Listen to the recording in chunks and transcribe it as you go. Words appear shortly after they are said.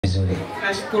vizuri.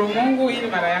 Nashukuru Mungu, hii ni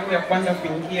mara yangu ya kwanza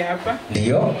kuingia hapa.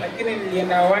 Ndio. Lakini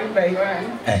nilienda one by one.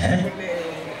 Kule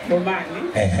Bomani.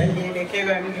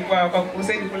 Nilielekeza nilikuwa kwa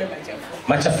crusade kule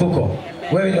Machafuko.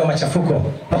 Wewe ni wa machafuko.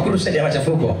 Kwa crusade ya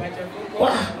machafuko.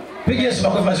 Wah, pigia Yesu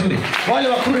makofi mazuri. Wale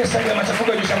wa crusade ya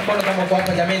machafuko nyosha mkono kama kwa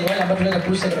hapa jameni, wale ambao tunaenda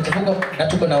crusade ya machafuko na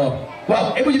tuko na wao.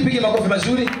 Wow, hebu jipige makofi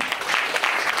mazuri.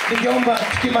 Ningeomba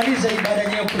tukimaliza ibada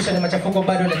yenyewe crusade ya machafuko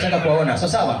bado nataka kuwaona.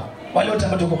 Sawa? Wale wote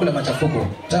ambao tuko kule machafuko,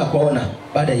 nataka kuwaona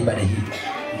baada ya ibada hii.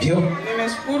 Ndio.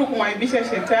 Nimeshukuru kumwaibisha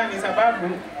shetani sababu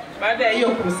baada ya hiyo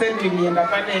crusade nilienda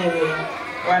pale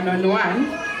one on one,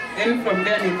 then from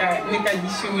there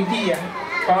nikajishuhudia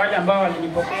kwa wale ambao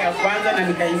walinipokea kwanza na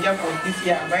nikaingia kwa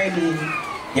ofisi ambaye ni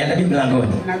ya nabii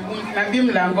mlangoni. Nabii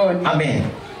mlangoni. Amen.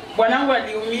 Bwanangu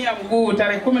aliumia mguu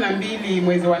tarehe 12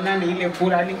 mwezi wa 8 ile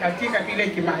kura alikatika kile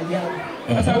kimaajabu.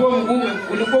 Sasa huo mguu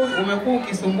ulikuwa umekuwa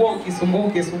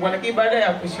ukisumbua lakini baada ya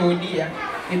kushuhudia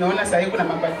ninaona sasa hivi kuna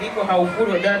mabadiliko,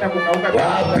 haufuri wala hata kukauka.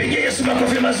 Pigia Yesu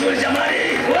makofi mazuri jamani.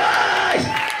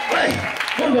 Wai!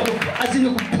 Mungu azidi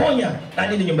kuponya na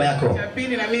nini nyumba yako. Ya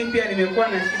pili na mimi pia nimekuwa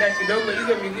na shida kidogo,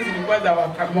 hizo miguu zilikuwa za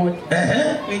wakamoto.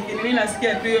 Mimi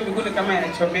nasikia tu hiyo miguu kama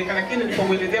yanachomeka, lakini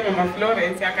nilipomuelezea mama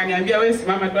Florence akaniambia wewe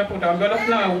simama tu hapo utaomba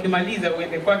alafu na ukimaliza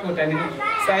uende kwake utanirudi.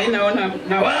 Sasa hii naona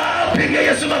pigia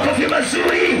Yesu makofi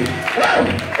mazuri.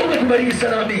 Mungu akubariki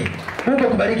sana mami. Mungu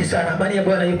akubariki sana. Amani ya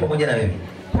Bwana yupo pamoja na wewe.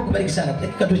 Mungu akubariki sana.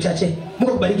 Dakika tu chache.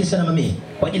 Mungu akubariki sana mami.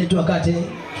 Kwa ajili tu wakati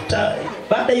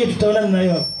baada hiyo tutaonana na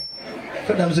wewe.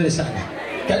 Kwa mzuri sana.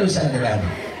 Karibu sana dada.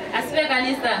 Asifiwe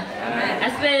kanisa. Amen.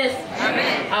 Asifiwe.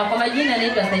 Amen. Kwa majina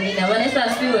naitwa Fanyika. Bwana Yesu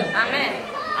asifiwe. Amen.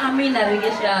 Amina,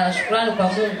 narejesha shukrani kwa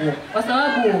Mungu kwa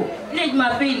sababu ile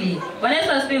Jumapili Bwana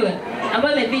Yesu asifiwe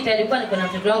ambayo imepita ilikuwa niko na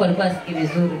mtoto wangu alikuwa asikii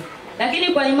vizuri. Lakini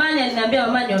kwa imani aliniambia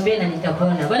mama niombee na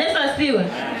nitapona. Bwana Yesu asifiwe.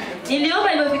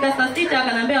 Niliomba ilipofika saa 6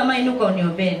 akaniambia mama inuka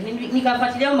uniombee.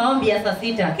 Nikafuatilia maombi ya saa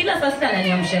 6. Kila saa 6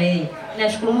 ananiamsha yeye.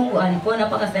 Nashukuru Mungu alipona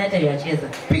mpaka saa hata yacheza.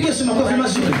 Piga Yesu makofi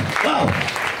mazuri. Wow.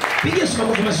 Piga Yesu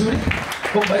makofi mazuri.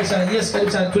 Mungu sana. Yes,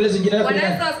 karibu sana. Tueleze jina lako. Bwana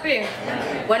Yesu asifiwe.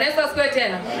 Bwana Yesu asifiwe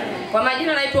tena. Kwa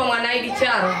majina naitwa Mwanaidi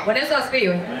Charo. Bwana Yesu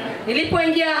asifiwe.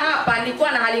 Nilipoingia hapa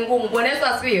nilikuwa na hali ngumu. Bwana Yesu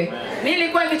asifiwe. Mimi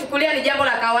nilikuwa nikichukulia ni jambo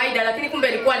la kawaida lakini kumbe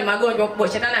ilikuwa ni magonjwa kubwa.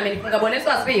 Shetani amenifunga. Bwana Yesu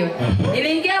asifiwe.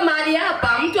 Niliingia mahali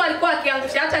hapa mtu alikuwa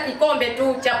akiangusha hata kikombe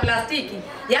tu cha plastiki.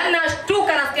 Yaani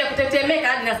nashtuka nasikia kutetemeka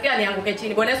hadi nasikia nianguke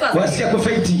chini. Bwana Yesu asifiwe. Wasia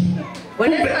kufaiti.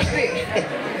 Bwana Yesu asifiwe.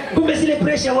 Kumbe zile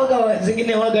pressure waga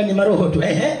zingine waga ni maroho tu.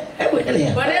 Hebu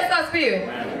endelea. Bwana Yesu asifiwe.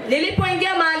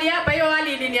 Nilipoingia mahali hapa hiyo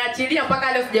hali iliniachilia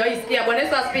mpaka leo sijawahi sikia. Bwana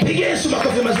Yesu asifiwe. Pigia Yesu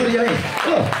makofi mazuri jamani.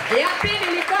 Ya pili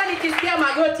nilikuwa nikisikia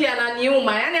magoti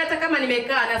yananiuma. Yaani hata kama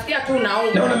nimekaa nasikia tu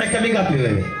nauma. Naona miaka mingapi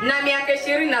wewe? Na miaka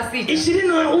 26.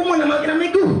 20 umo na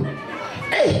miguu.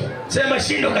 Sema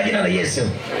shindo kwa jina la Yesu.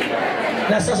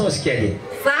 Na sasa usikiaje?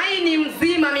 Sasa ni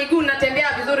mzima miguu natembea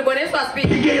vizuri. Bwana Yesu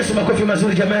asifiwe. Pigia Yesu makofi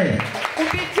mazuri jamani.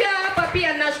 Kupitia hapa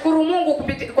pia nashukuru Mungu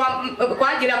kwa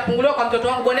ajili ya kufunguliwa kwa mtoto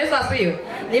wangu. Bwana Yesu asifiwe.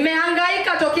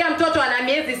 Nimehangaika tokea mtoto ana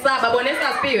miezi 7. Bwana Yesu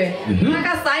asifiwe.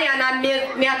 Mpaka sasa ana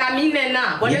miaka 4 na.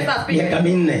 Bwana Yesu asifiwe. Miaka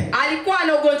 4. Alikuwa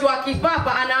na ugonjwa wa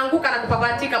kifafa, anaanguka na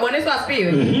kupapatika. Bwana Yesu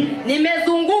asifiwe.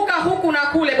 Nimezunguka huku na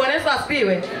kule. Bwana Yesu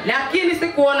asifiwe. Lakini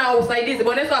sikuona usaidizi.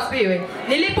 Bwana Yesu asifiwe.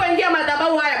 Nilipoingia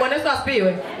madhabahu haya, Bwana Yesu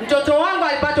asifiwe, mtoto wangu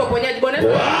alipata uponyaji. Bwana Yesu.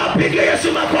 Piga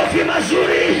Yesu makofi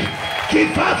mazuri.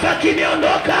 Kifafa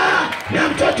kimeondoka na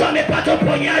mtoto amepata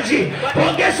uponyaji.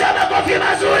 Ongeza makofi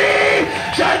mazuri.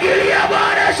 Shangilia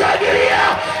Bwana, shangilia.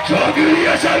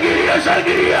 Shangilia, shangilia,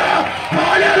 shangilia.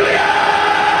 Haleluya.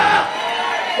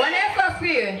 Bwana Yesu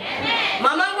asifiwe.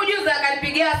 Mamangu juzi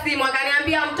akanipigia simu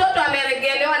akaniambia mtoto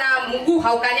ameregelewa na mguu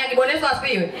haukanyagi. Bwana Yesu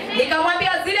asifiwe.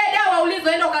 Nikamwambia zile dawa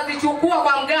ulizoenda ukazichukua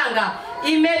kwa mganga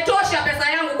imetosha pesa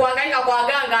yangu kuhangaika kwa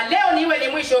waganga. Leo niwe ni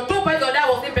mwisho, tupa hizo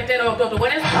dawa usipe tena mtoto.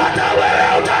 Bwana Yesu. Hata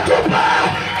wewe utatupa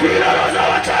kila roho za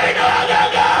wachawi na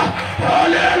waganga.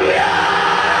 Haleluya.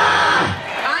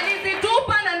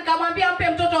 Alizitupa na nikamwambia mpe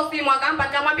mtoto simu, akampa.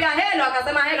 Nikamwambia hello,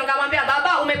 akasema hello. Nikamwambia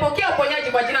baba umepokea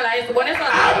uponyaji kwa jina la Yesu. Bwana Yesu.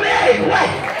 Amen.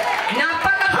 Na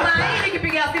mpaka sasa hivi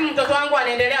nikipiga simu mtoto wangu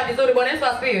anaendelea vizuri. Bwana Yesu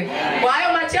asifiwe. Kwa hayo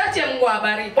machache Mungu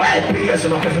awabariki. Piga Yesu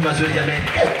makofi mazuri jamani.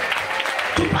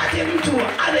 Tupate mtu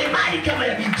ana imani kama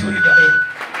ya binti huyu jamani.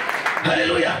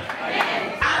 Haleluya.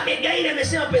 Amegairi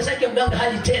amesema pesa yake mganga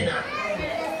hali tena.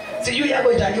 Sijui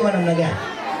yako itajua namna gani.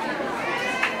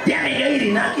 Yaani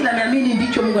gairi na kila naamini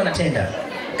ndicho Mungu anatenda.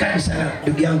 Karibu sana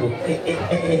ndugu yangu.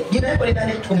 Jina lako ni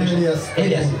nani?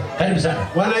 Elias. Karibu sana.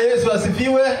 Bwana Yesu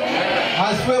asifiwe.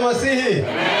 Asifiwe Masihi.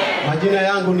 Majina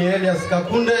yangu ni Elias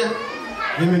Kakunde.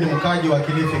 Mimi ni mkaji wa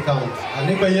Kilifi County.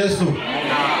 Andiko Yesu.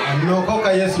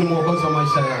 Nimeokoka, Yesu ni mwokozi wa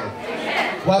maisha yangu.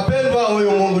 Wapendwa,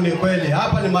 huyu Mungu ni kweli.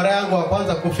 Hapa ni mara yangu ya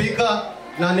kwanza kufika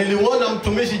na nilimuona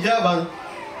mtumishi Javan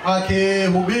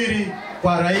akihubiri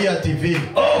kwa Raia TV.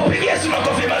 Oh, pigia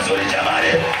makofi mazuri jamani.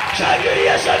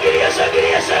 Shangilia, shangilia,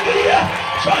 shangilia, shangilia.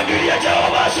 Shangilia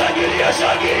Jehova, shangilia,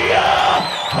 shangilia.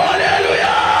 Haleluya.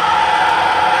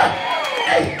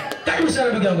 Karibu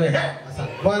sana ndugu yangu.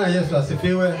 Bwana Yesu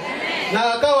asifiwe.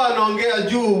 Na akawa anaongea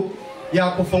juu ya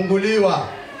kufunguliwa.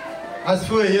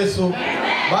 Asifiwe Yesu.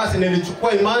 Basi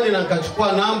nilichukua imani na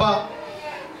nikachukua namba,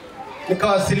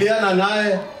 nikawasiliana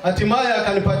naye, hatimaye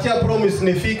akanipatia promise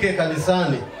nifike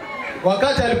kanisani.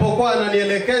 Wakati alipokuwa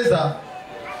ananielekeza,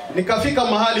 nikafika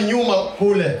mahali nyuma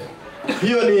kule.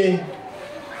 Hiyo ni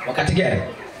wakati gani?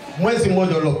 Mwezi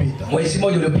mmoja uliopita. Mwezi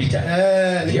mmoja uliopita.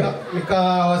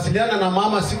 Nikawasiliana na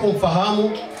mama,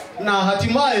 sikumfahamu, na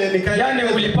hatimaye yani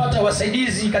ulipata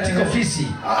wasaidizi katika ofisi?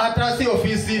 Hata si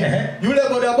ofisi. Yule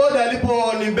bodaboda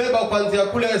aliponibeba kuanzia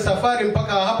kule safari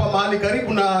mpaka hapa mahali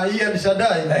karibu na hii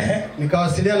Al-Shaddai,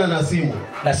 nikawasiliana na simu.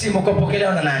 Na simu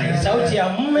kupokelewa na nani? Sauti ya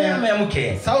mume ama ya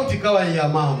mke? Sauti kawa ya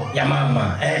mama. Ya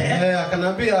mama.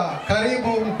 Akanambia,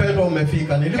 karibu mpendwa,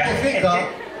 umefika. Nilipofika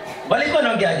walikuwa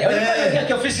wanaongeaje? Walikuwa wanaongea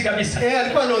kiofisi kabisa.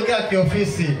 Alikuwa anaongea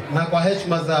kiofisi na kwa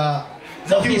heshima za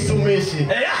kiutumishi.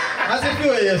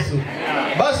 Asifiwe Yesu.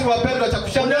 Basi wapendwa, cha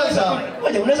kushangaza,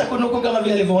 unaweza kunukuu kama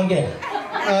vile alivyoongea?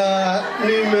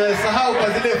 Nimesahau kwa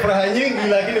zile furaha nyingi,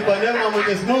 lakini kwa neema ya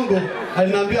Mwenyezi Mungu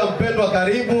aliniambia, mpendwa,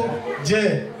 karibu.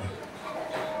 Je,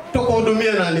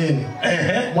 tukuhudumie na nini?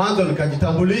 Mwanzo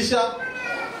nikajitambulisha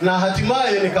na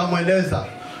hatimaye nikamweleza.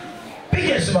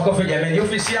 Pigia Yesu makofi jamani,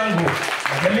 ofisi yangu.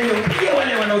 Jamani, upigie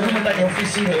wale wanaohudumu ndani ya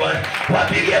ofisi ile bwana.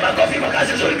 Wapigie makofi kwa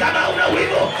kazi nzuri. Kama una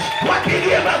wimbo,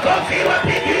 wapigie makofi,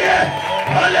 wapigie.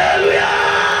 Haleluya.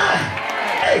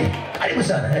 Karibu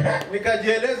sana.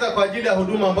 Nikajieleza kwa ajili ya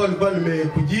huduma ambayo nilikuwa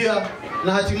nimekujia,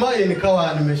 na hatimaye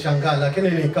nikawa nimeshangaa, lakini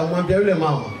nikamwambia yule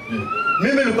mama,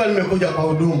 mimi nilikuwa nimekuja kwa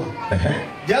huduma.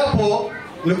 Japo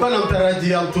nilikuwa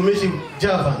namtarajia mtumishi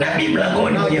Javan. Nabii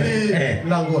mlangoni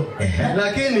mlangoni.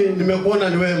 Lakini nimekuona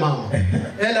ni wewe mama.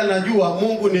 Ela najua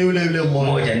Mungu ni yule yule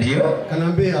mmoja. Ndio.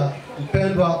 Kanambia,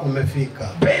 mpendwa, umefika.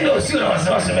 Pendo sio na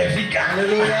wasiwasi, umefika.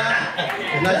 Haleluya.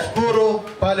 Nashukuru,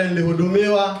 pale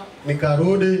nilihudumiwa,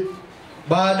 nikarudi.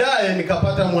 Baadaye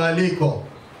nikapata mwaliko.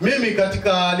 Mimi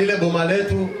katika lile boma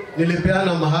letu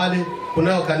nilipeana mahali,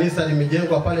 kunao kanisa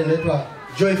limejengwa pale inaitwa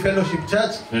Joy Fellowship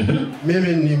Church. Mimi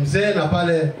ni mzee na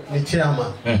pale ni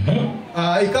chairman.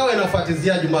 Ikawa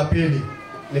inafuatizia Jumapili,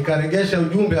 nikaregesha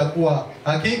ujumbe ya kuwa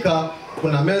hakika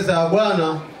kuna meza ya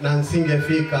Bwana na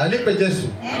nisingefika. Alipe Yesu.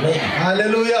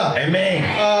 Haleluya. Amen.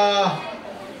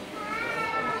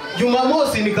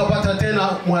 Jumamosi nikapata tena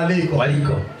mwaliko.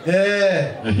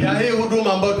 Ya hii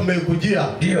huduma ambayo tumeikujia.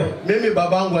 Ndio. Mimi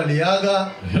babangu aliaga,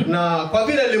 na kwa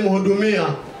vile nilimhudumia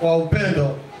kwa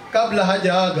upendo, kabla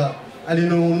hajaaga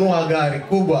alinunua gari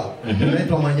kubwa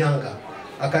inaitwa Manyanga.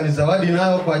 Akanizawadi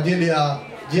nayo kwa ajili ya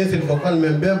jinsi nilivyokuwa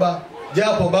nimembeba,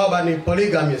 japo baba ni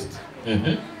polygamist.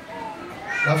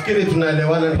 Nafikiri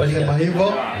tunaelewana nikisema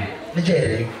hivyo.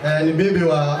 Ni bibi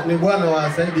wa, ni bwana wa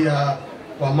zaidi ya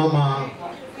kwa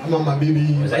mama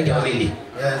bibi zaidi ya wawili.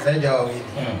 Zaidi ya wawili.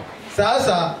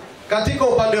 Sasa katika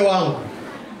upande wangu,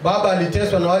 baba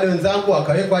aliteswa na wale wenzangu,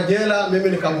 akawekwa jela, mimi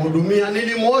nikamhudumia,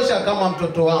 nilimuosha kama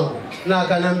mtoto wangu. Na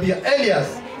akaniambia, Elias,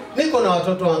 niko na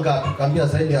watoto wangapi? Nikamwambia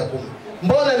zaidi ya 10.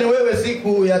 Mbona ni wewe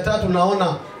siku ya 3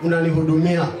 naona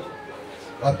unanihudumia?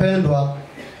 Wapendwa,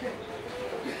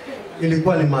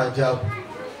 ilikuwa ni maajabu.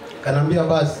 Kanambia,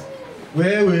 basi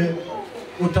wewe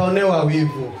utaonewa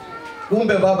wivu.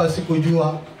 Kumbe baba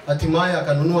sikujua. Hatimaye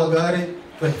akanunua gari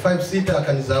 25 seater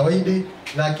akanizawadi,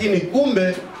 lakini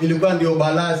kumbe ilikuwa ndio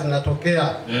balaa zinatokea.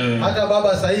 Hata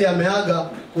baba sahihi ameaga,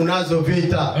 kunazo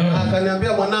vita.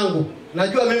 Akaniambia, mwanangu,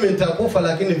 najua mimi nitakufa,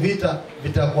 lakini vita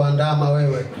vitakuandama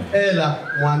wewe. Ela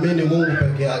muamini Mungu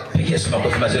peke yake. Pigia Yesu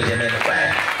makofi mazuri jamani.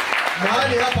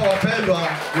 Mahali hapa wapendwa,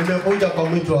 nimekuja kwa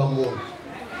mwito wa Mungu.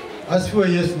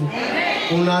 Asifiwe Yesu.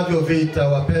 Kunavyo vita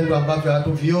wapendwa ambavyo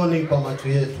hatuvioni kwa macho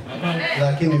yetu,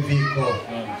 lakini viko.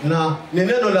 Na ni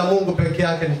neno la Mungu peke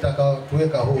yake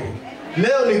litakalotuweka huru.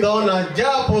 Leo nikaona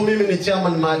japo mimi ni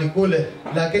chairman mahali kule,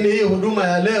 lakini hii huduma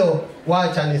ya leo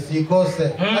wacha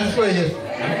nisikose. Asifiwe Yesu.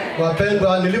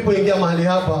 Wapendwa, nilipoingia mahali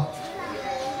hapa,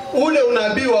 ule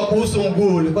unabii wa kuhusu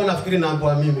mguu nilikuwa nafikiri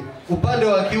naambiwa mimi upande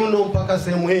wa kiuno mpaka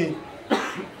sehemu hii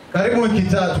karibu wiki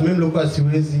 3 mimi nilikuwa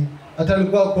siwezi. Hata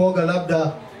nilikuwa kuoga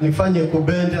labda nifanye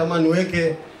kubende ama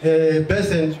niweke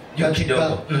basin katika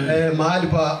mahali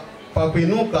pa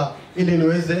kuinuka ili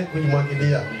niweze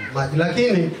kujimwagilia maji.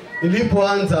 Lakini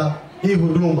nilipoanza hii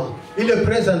huduma, ile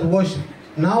present worship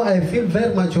Now I feel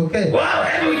very much okay. Wow,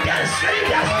 hebu dance.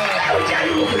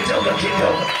 Ujaribu kutoka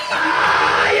kidogo.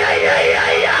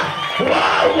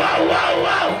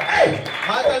 Wow. Hey.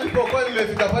 Hata nilipokuwa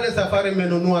nimefika pale safari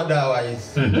nimenunua dawa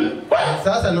hizi.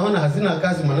 Sasa naona hazina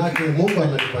kazi manake Mungu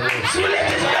amenifanyia.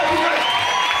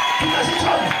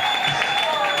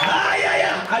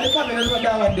 Alikuwa amenunua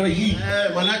dawa ndio hii.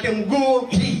 Manake mguu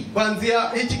kuanzia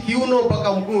hichi kiuno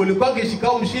mpaka mguu ulikuwa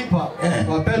kishikao mshipa.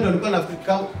 Wapendo walikuwa na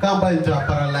kamba ita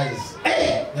paralyze.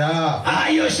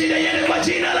 Hiyo shida yende kwa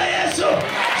jina la Yesu.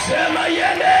 Sema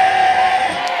yende.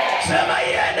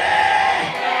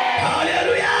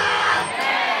 Haleluya.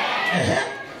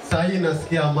 Sasa hii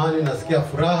nasikia amani, nasikia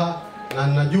furaha na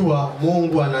najua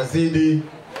Mungu anazidi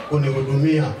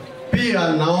kunihudumia. Pia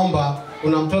naomba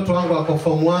kuna mtoto wangu ako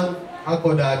form 1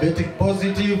 ako diabetic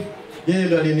positive. Yeye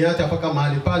ndo aliniacha paka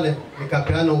mahali pale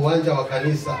nikapeana uwanja wa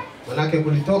kanisa. Manake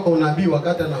kulitoka unabii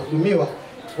wakati anahudumiwa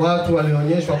watu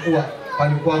walionyeshwa kuwa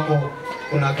palikuwako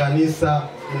kuna kanisa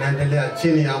inaendelea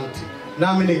chini ya mti.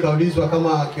 Nami nikaulizwa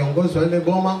kama kiongozi wa ile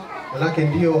boma, manake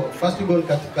ndio first born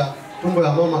katika tumbo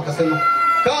ya mama, akasema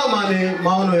kama ni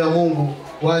maono ya Mungu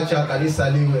wacha kanisa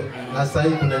liwe, na sasa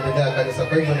hivi kunaendelea kanisa.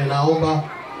 Kwa hivyo ninaomba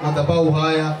madhabahu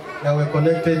haya yawe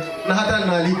connected na hata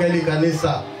naalika ile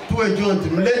kanisa tuwe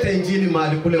joint, mlete injili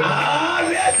mahali kule.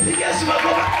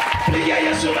 Piga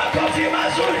Yesu makofi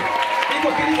mazuri.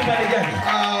 Iko karibu pale gani?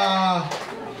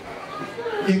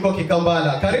 Iko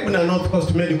Kikambala karibu na North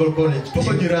Coast Medical College.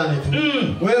 Tuko jirani tu.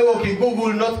 Wewe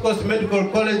ukigoogle North Coast Medical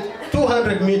College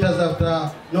 200 meters after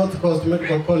North Coast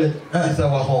Medical College is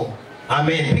our home.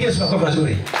 Amen. Piga Yesu makofi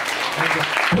mazuri.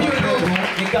 Huyu ndugu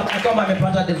ni kama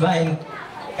amepata divine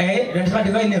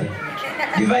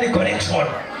divine connection.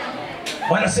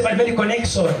 Wanasema divine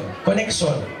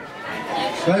connection.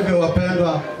 Kwa hivyo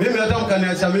wapendwa, mimi hata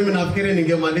mkaniacha mimi nafikiri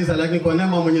ningemaliza, lakini kwa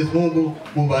neema Mwenyezi Mungu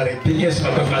mubariki. Pigia Yesu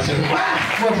makofi mazuri.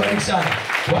 Mungu akubariki sana.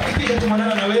 Hakikisha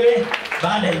tumanana na wewe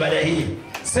baada ya ibada hii.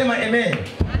 Sema amen.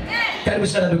 Karibu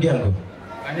sana ndugu yangu.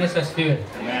 Anesa Spirit.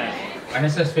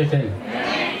 Anesa Spirit.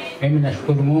 Mimi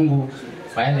nashukuru Mungu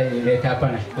kwa yale nileta hapa.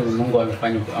 Nashukuru Mungu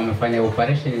amefanya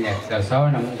operation ya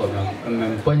sawa na Mungu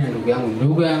amemponya ndugu yangu.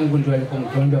 Ndugu yangu ndio alikuwa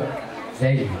mgonjwa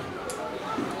zaidi.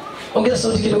 Ongeza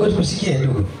sauti kidogo tukusikie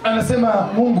ndugu. Anasema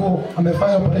Mungu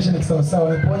amefanya operation sawa sawa,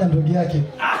 ameponya ndugu yake.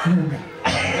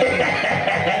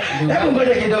 Hebu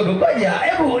ngoja kidogo.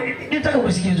 Hebu nitaka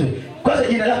kusikia vizuri. Kwanza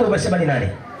jina lako umesema ni nani?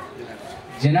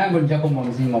 Jina langu ni Jacob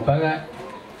Mwamzi Mopaga.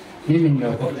 Mimi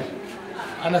nimeokoka.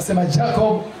 Anasema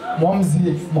Jacob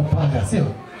Mwamzi Mopaga, sio?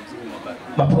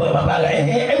 Mopaga.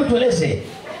 Hebu tueleze.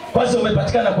 Kwanza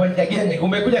umepatikana kwa njia gani?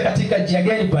 Umekuja katika njia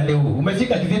gani pale huu?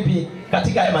 Umefika kivipi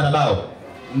katika haya madhabahu?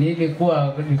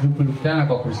 Nilikuwa tulikutana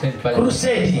kwa crusade pale.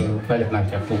 Crusade pale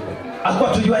machafuko. Hakuwa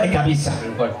tujuani kabisa.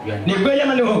 Ni kweli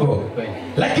ama ni uongo?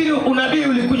 Lakini unabii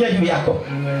ulikuja juu yako.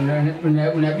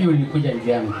 Unabii ulikuja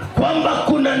juu yangu. Kwamba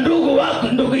kuna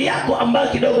ndugu yako ambaye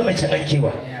kidogo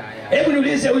amechanganyikiwa. Hebu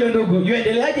niulize huyo ndugu,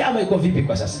 yuendeleaje ama iko vipi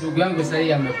kwa sasa? Ndugu yangu sasa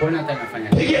hivi amepona hata anafanya.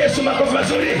 Pigia Yesu makofi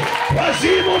mazuri.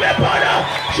 Wazimu umepona.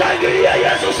 Shangilia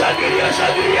Yesu, shangilia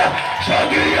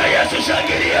Yesu,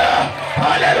 shangilia.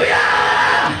 Haleluya.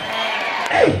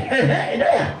 Ndio.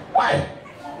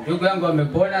 Ndugu yangu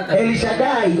amepona hata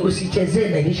Elishadai, usichezee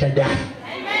na Elishadai.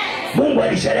 Mungu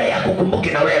Elishadai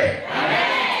akukumbuke na wewe.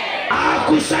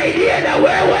 Akusaidie na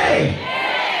wewe.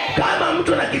 Kama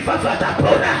mtu na kifafa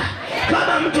atapona.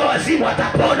 Kama mtu wazimu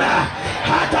atapona.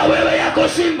 Hata wewe yako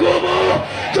si ngumu.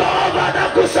 Jehova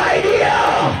atakusaidia.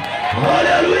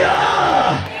 Haleluya.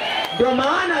 Ndio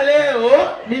maana leo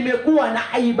nimekuwa na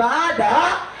ibada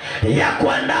ya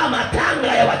kuandaa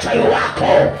matanga ya wachawi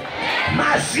wako.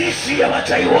 Mazishi ya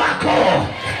wachawi wako.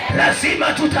 Lazima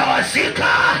tutawazika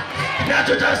na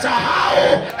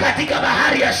tutasahau katika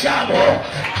bahari ya Shamu.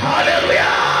 Haleluya.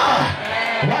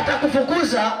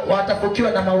 Watakufukuza,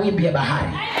 watafukiwa na mawimbi ya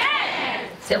bahari.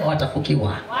 Sema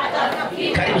watafukiwa.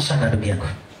 Karibu sana ndugu yangu.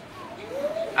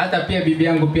 Hata pia bibi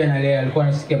yangu pia na leo alikuwa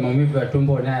anasikia maumivu ya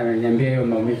tumbo, naye ananiambia hiyo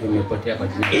maumivu imepotea kwa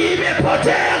jina.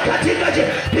 Imepotea katika jina.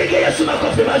 Piga Yesu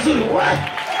makofi mazuri.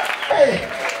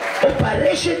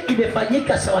 Operation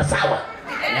imefanyika sawa sawa.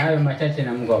 Na hayo machache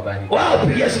na Mungu awabariki. Wow,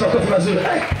 piga Yesu makofi mazuri.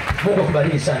 Mungu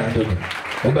akubariki sana ndugu.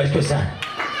 Ubarikiwe sana.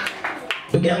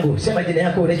 Ndugu yangu, sema jina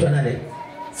yako, unaitwa nani?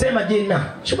 Sema jina.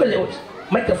 Chukua leo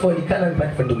microphone kana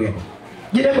nipate ndugu yangu.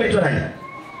 Jina lako unaitwa nani?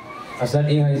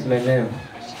 Asante, is my name.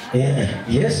 Yeah.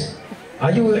 Yes.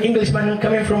 Are you an Englishman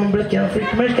coming from Black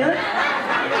America?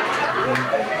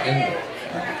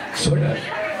 Sorry.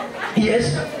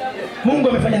 Yes. Mungu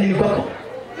amefanya nini kwako?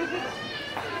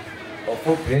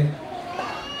 Ufupi,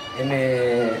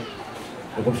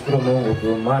 nikumshukuru Mungu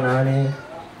kwa maana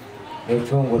Ni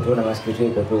uchungu tu na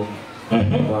masikitiko tu.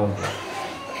 Mambo.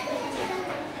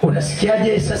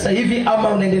 Unasikiaje sasa hivi ama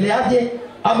unaendeleaje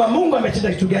ama Mungu ametenda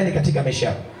kitu gani katika maisha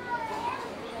yako?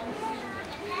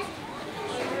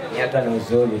 Ni hata ni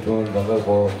uzuri tu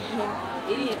ndio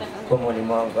kwa mwani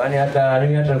mwangu. Yaani hata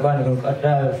mimi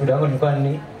hata shuhuda yangu nilikuwa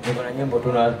niko na nyimbo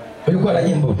tu na ulikuwa na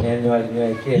nyimbo?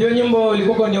 Hiyo nyimbo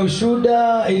ilikuwa ni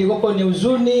ushuhuda, ilikuwa ni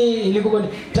huzuni, ilikuwa ni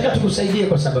nataka tukusaidie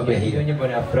kwa sababu ya hiyo. Hiyo nyimbo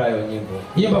ni afurahi nyimbo.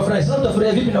 Nyimbo afurahi. Sasa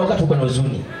utafurahi vipi na wakati uko na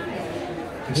huzuni?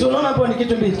 Sio unaona hapo ni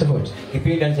kitu mbili tofauti.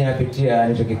 Kipindi ninachopitia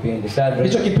hicho kipindi. Sasa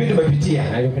hicho kipindi umepitia.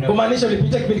 Kumaanisha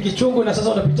ulipitia kipindi kichungu na sasa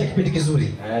unapitia kipindi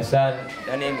kizuri. Sasa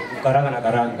yani kukaranga na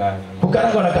karanga.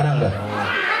 Kukaranga na karanga.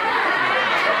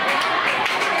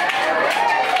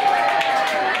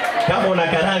 Kama una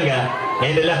karanga,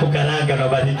 endelea kukaranga na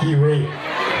barikiwe.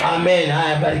 Amen.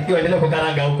 Haya, barikiwe, endelea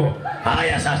kukaranga huko.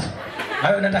 Haya sasa.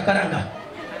 Hayo unataka karanga?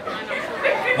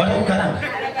 Bwana kukaranga.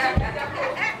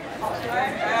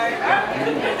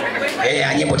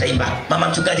 Nyimbo taimba. Mama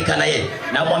mchungaji kana yeye.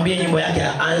 Na mwambie nyimbo yake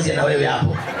aanze na wewe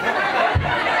hapo.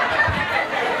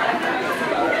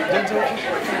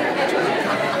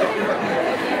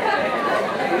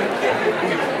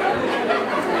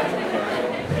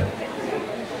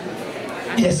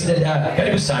 Yes, dada.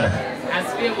 Karibu sana.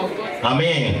 Asifiwe Mwokozi.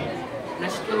 Amen.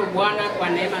 Nashukuru Bwana kwa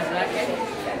neema zake.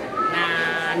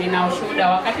 Na nina ushuhuda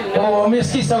wakati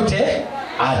umesikia sauti eh?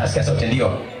 Nasikia sauti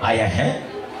ndio. Haya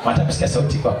Nataka kusikia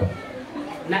sauti kwako.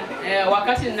 Na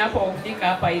wakati ninapofika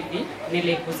hapa hivi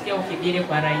nilikusikia ukibiri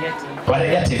kwa Raia TV. Kwa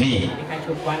Raia TV.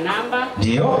 Nikachukua namba.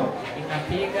 Ndio.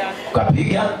 Nikapiga.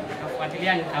 Ukapiga.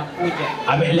 Nikafuatilia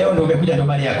nikakuja. Leo ndio umekuja ndo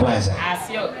mara ya kwanza.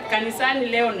 Sio kanisani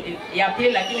leo ya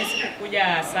pili lakini sikukuja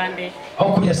Sunday.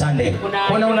 Au kuja Sunday.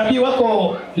 Kuna unabii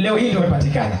wako leo hii ndio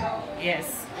umepatikana. Yes.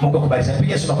 Mungu akubariki.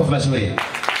 Piga makofi mazuri.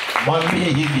 Mwambie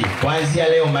hivi, kuanzia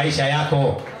leo maisha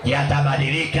yako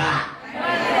yatabadilika.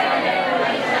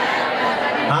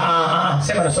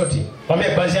 Sema na sauti. Mwambie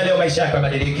kuanzia leo maisha yako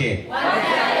yabadilike.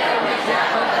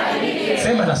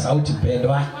 Sema na sauti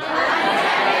mpendwa.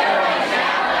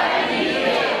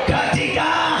 Katika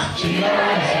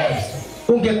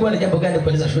ungekuwa na jambo gani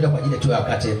kueleza shuhuda kwa ajili tu ya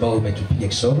wakati ambao umetupiga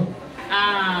kisomo?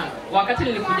 Wakati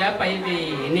nilikuja hapa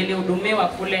hivi nilihudumiwa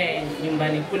kule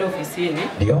nyumbani kule ofisini.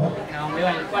 Ndio.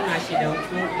 Naombewa nilikuwa na shida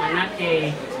uchungu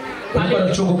manake. Ulikuwa na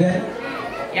uchungu gani?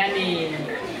 Yaani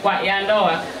ya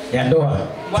ndoa. Ya ndoa.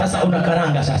 Sasa una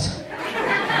karanga sasa.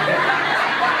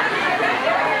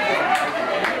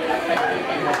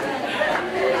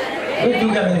 Wewe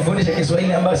ndugu amenifundisha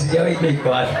Kiswahili ambacho sijawahi kuiko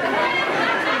wapi.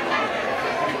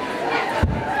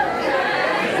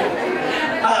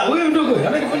 Huyu ndugu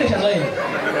amenifundisha Kiswahili.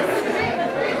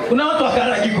 Kuna watu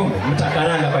wakarangiko,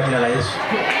 mtakaranga kwa jina la Yesu.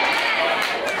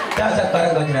 Sasa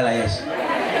karanga kwa jina la Yesu.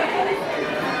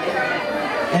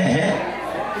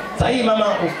 Sasa mama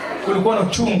ulikuwa na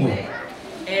uchungu.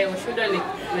 Ushuhuda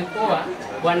ni kuwa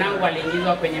bwanangu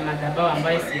aliingizwa kwenye madhabahu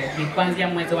ambayo si kuanzia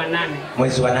mwezi wa 8.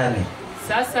 Mwezi wa 8.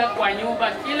 Sasa kwa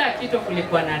nyumba kila kitu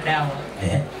kulikuwa na dawa.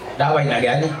 Dawa ina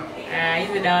gani?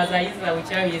 Hizi dawa za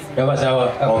uchawi hizi. Dawa za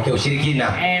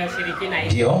ushirikina. Ushirikina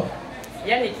hizi. Ndio.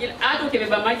 Yaani kila hata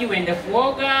ukibeba maji uende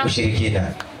kuoga. Ushirikina.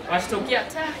 Washtukia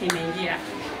imeingia.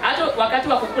 Hata wakati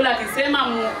wa kukula akisema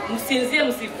msinzie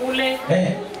msikule.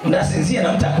 Mnasinzia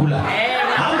na mtakula.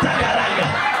 Hamtakaranga.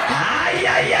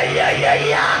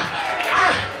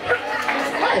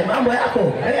 Mambo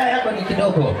yako. Yako ni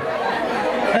kidogo.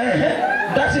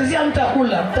 Mtasinzia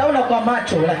mtakula. Mtaona kwa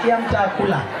macho lakini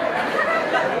mtakula.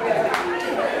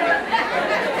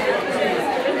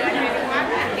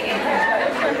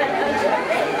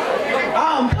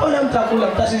 Mtaona mtakula.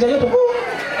 Mtasinzia yote.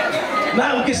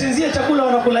 Na ukisinzia chakula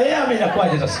wanakula yeye ama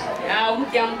inakwaje sasa?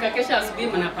 Mkiamka kesho asubuhi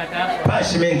mnapata hapo.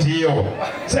 Punishment hiyo.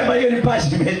 Sema hiyo ni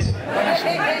punishment.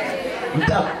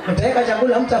 Mtaweka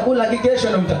chakula mtakula kesho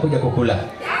na mtakuja kukula.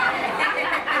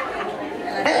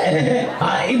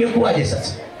 Imekuwaje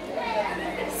sasa?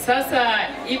 Sasa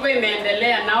hivyo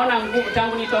imeendelea, naona nguvu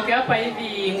tangu nitoke hapa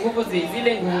hivi nguvu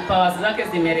zile nguvu powers zake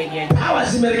zimerejea. Powers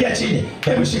zimerejea chini.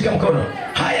 Hebu shika mkono.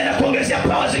 Haya na kuongezea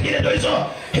powers zingine ndio hizo.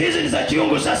 Hizi ni za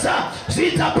kiungu sasa.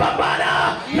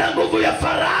 Zitapambana na nguvu ya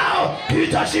Farao.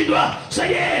 Itashindwa.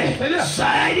 Saidia.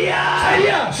 Saidia.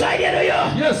 Saidia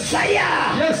ndio. Yes. Saidia.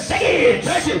 Yes. Take it.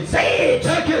 Take it. Take it.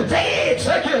 Take it. Take it.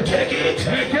 Take it. Take it.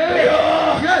 Take it.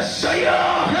 Yes.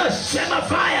 Yes. Sema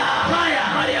fire. Fire.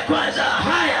 Mara ya kwanza.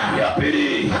 Haya. Ya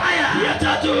pili. Haya. Ya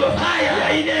tatu. Haya.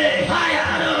 Ya nne. Haya.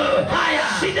 Haya.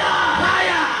 Shida.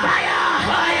 Haya. Haya.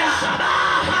 Haya. Saba.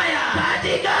 Haya.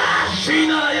 Katika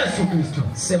jina la Yesu Kristo.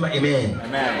 Sema amen.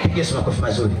 Amen. Piga makofi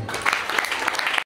mazuri.